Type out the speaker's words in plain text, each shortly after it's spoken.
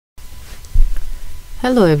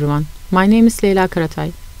Hello everyone, my name is Leyla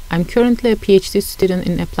Karatay. I'm currently a PhD student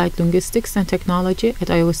in Applied Linguistics and Technology at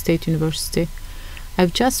Iowa State University.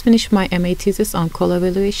 I've just finished my MA thesis on call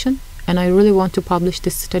evaluation, and I really want to publish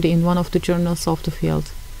this study in one of the journals of the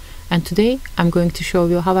field. And today, I'm going to show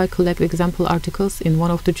you how I collect example articles in one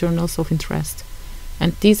of the journals of interest.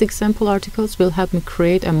 And these example articles will help me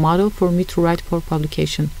create a model for me to write for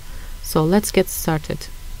publication. So let's get started.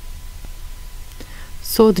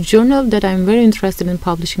 So the journal that I'm very interested in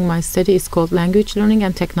publishing my study is called Language Learning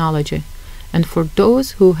and Technology. And for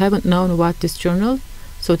those who haven't known about this journal,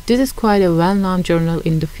 so this is quite a well-known journal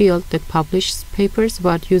in the field that publishes papers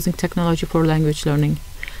about using technology for language learning.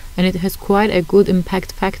 And it has quite a good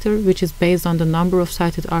impact factor, which is based on the number of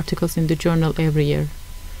cited articles in the journal every year.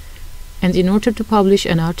 And in order to publish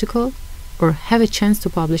an article, or have a chance to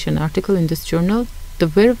publish an article in this journal, the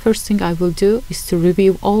very first thing I will do is to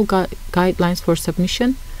review all guidelines for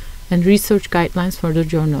submission and research guidelines for the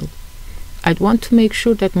journal. I'd want to make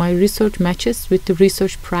sure that my research matches with the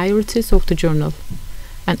research priorities of the journal.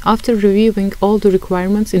 And after reviewing all the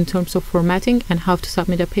requirements in terms of formatting and how to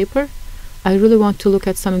submit a paper, I really want to look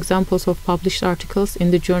at some examples of published articles in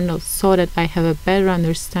the journal so that I have a better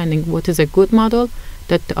understanding what is a good model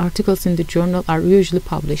that the articles in the journal are usually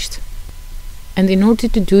published. And in order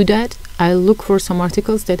to do that, I'll look for some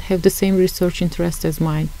articles that have the same research interest as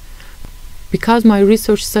mine. Because my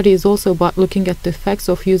research study is also about looking at the effects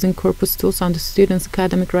of using corpus tools on the students'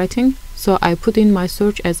 academic writing, so I put in my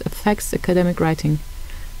search as effects academic writing.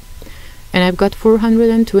 And I've got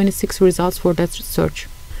 426 results for that search.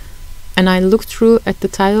 And I look through at the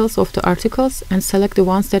titles of the articles and select the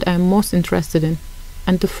ones that I'm most interested in.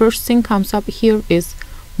 And the first thing comes up here is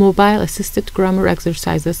Mobile Assisted Grammar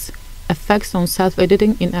Exercises, Effects on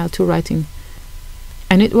Self-Editing in L2 Writing.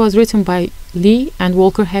 And it was written by Lee and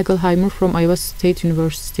Volker Hagelheimer from Iowa State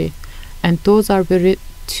University. And those are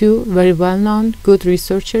two very well-known, good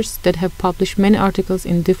researchers that have published many articles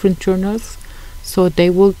in different journals, so they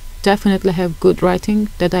will definitely have good writing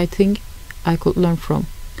that I think I could learn from.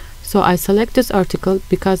 So I select this article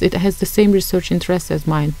because it has the same research interest as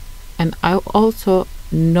mine, and I also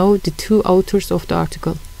know the two authors of the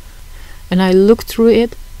article. And I look through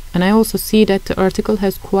it, and I also see that the article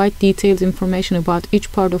has quite detailed information about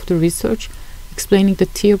each part of the research, explaining the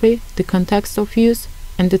theory, the context of use,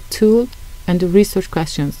 and the tool and the research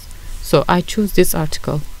questions. So I choose this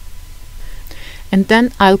article. And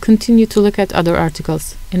then I'll continue to look at other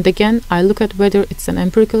articles. And again, I look at whether it's an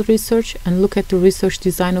empirical research and look at the research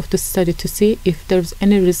design of the study to see if there's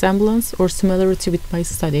any resemblance or similarity with my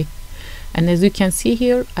study. And as you can see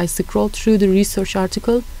here, I scrolled through the research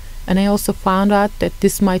article, and I also found out that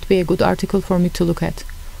this might be a good article for me to look at.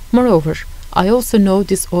 Moreover, I also know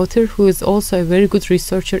this author who is also a very good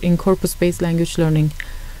researcher in corpus-based language learning.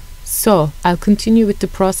 So I'll continue with the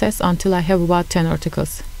process until I have about 10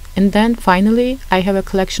 articles. And then finally, I have a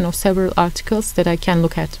collection of several articles that I can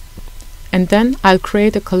look at. And then I'll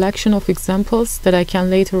create a collection of examples that I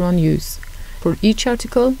can later on use. For each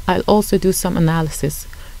article, I'll also do some analysis.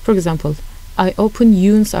 For example, I open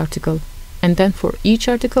Yoon's article, and then for each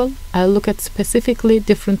article, I'll look at specifically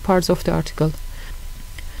different parts of the article.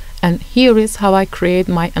 And here is how I create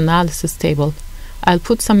my analysis table. I'll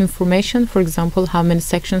put some information, for example, how many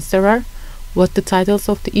sections there are, what the titles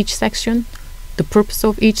of each section, the purpose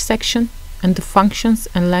of each section, and the functions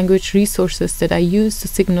and language resources that I use to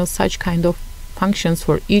signal such kind of functions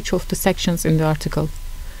for each of the sections in the article.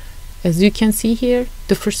 As you can see here,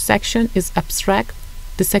 the first section is abstract,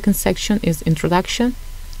 the second section is introduction,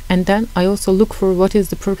 and then I also look for what is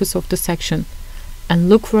the purpose of the section, and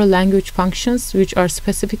look for language functions which are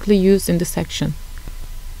specifically used in the section.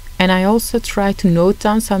 And I also try to note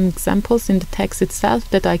down some examples in the text itself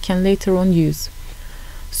that I can later on use.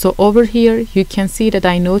 So over here you can see that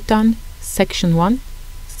I note down section 1,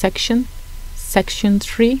 section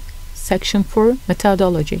 3, section 4,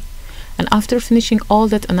 methodology. And after finishing all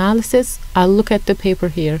that analysis, I'll look at the paper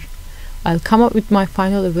here. I'll come up with my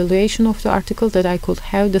final evaluation of the article that I could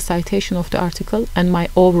have the citation of the article and my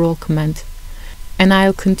overall comment. And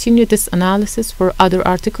I'll continue this analysis for other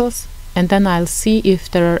articles, and then I'll see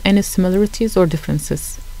if there are any similarities or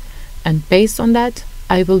differences. And based on that,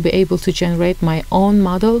 I will be able to generate my own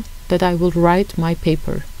model that I will write my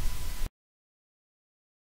paper.